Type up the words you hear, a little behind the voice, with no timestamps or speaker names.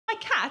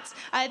cats,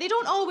 they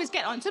don't always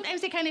get on.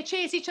 Sometimes they kind of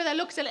chase each other,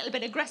 looks a little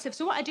bit aggressive.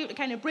 So what I do to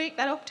kind of break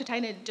that up, to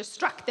kind of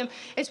distract them,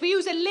 is we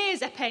use a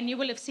laser pen. You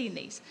will have seen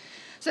these.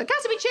 So the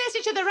cats will be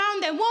chasing each other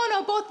around, then one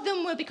or both of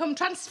them will become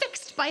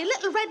transfixed by a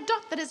little red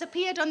dot that has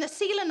appeared on the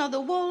ceiling or the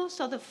walls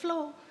or the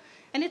floor.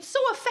 And it's so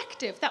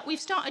effective that we've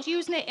started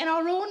using it in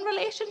our own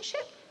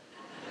relationship.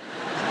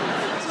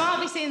 So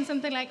I'll be saying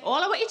something like,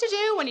 all I want you to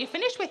do when you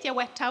finish with your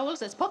wet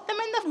towels is put them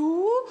in the...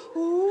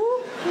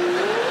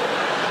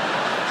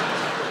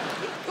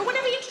 But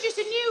whenever you introduce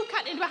a new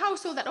cat into a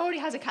household that already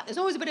has a cat, there's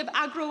always a bit of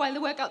aggro while they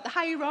work out the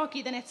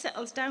hierarchy, then it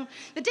settles down.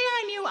 The day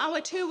I knew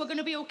our two were going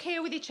to be okay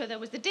with each other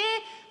was the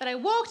day that I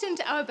walked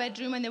into our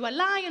bedroom and they were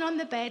lying on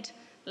the bed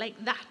like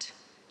that.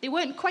 They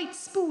weren't quite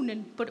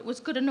spooning, but it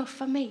was good enough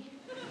for me.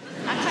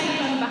 I tell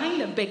you,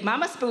 behind them, Big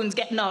Mama Spoon's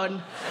getting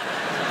on.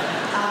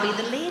 I'll be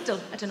the ladle.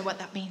 I don't know what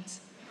that means.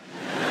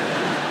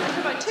 And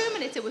for about 2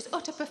 minutes, it was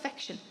utter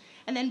perfection.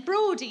 And then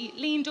Brodie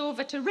leaned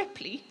over to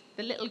Ripley,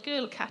 the little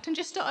girl cat, and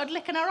just started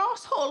licking her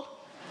arsehole.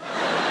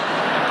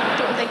 I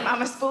don't think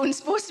Mama Spoon's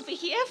supposed to be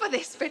here for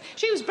this, but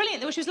she was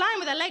brilliant, though. She was lying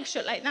with her legs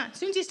shut like that. As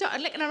soon as he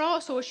started licking her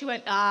arsehole, she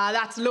went, ah,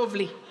 that's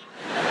lovely.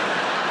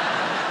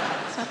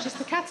 It's not just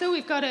the cat, though.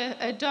 We've got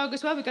a dog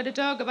as well. We got a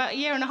dog about 1.5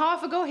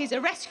 years ago. He's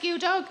a rescue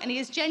dog, and he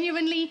is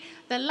genuinely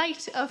the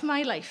light of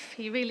my life.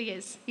 He really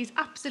is. He's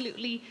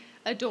absolutely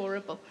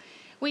adorable.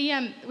 We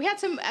had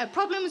some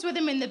problems with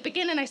him in the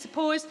beginning, I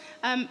suppose.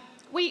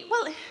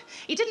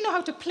 He didn't know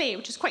how to play,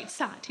 which is quite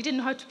sad. He didn't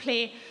know how to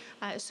play.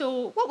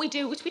 So what we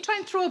do is we try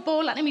and throw a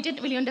ball at him. He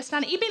didn't really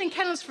understand it. He'd been in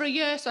kennels for 1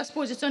 year, so I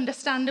suppose it's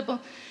understandable.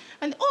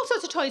 And all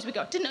sorts of toys we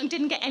got,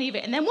 didn't get any of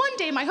it. And then one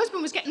day, my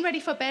husband was getting ready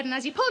for bed, and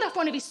as he pulled off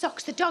one of his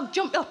socks, the dog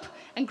jumped up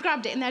and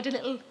grabbed it, and they had a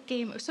little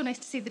game. It was so nice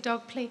to see the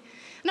dog play.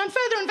 And on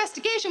further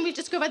investigation, we've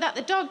discovered that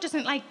the dog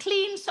doesn't like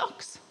clean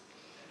socks.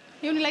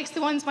 He only likes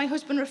the ones my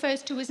husband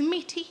refers to as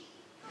meaty.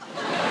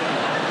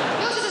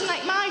 He also doesn't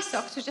like my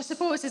socks, which I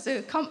suppose is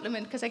a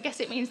compliment, because I guess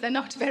it means they're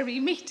not very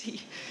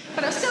meaty.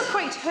 But I was still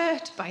quite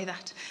hurt by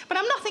that. But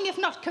I'm nothing if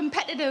not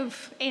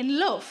competitive in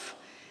love.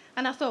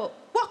 And I thought,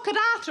 what could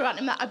I throw at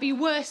him that would be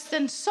worse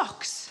than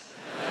socks?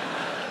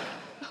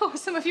 Oh,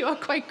 some of you are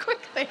quite quick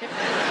there.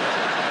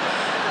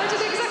 I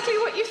did exactly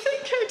what you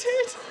think I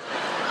did.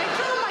 I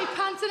throw my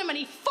pants at him and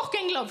he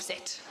fucking loves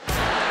it.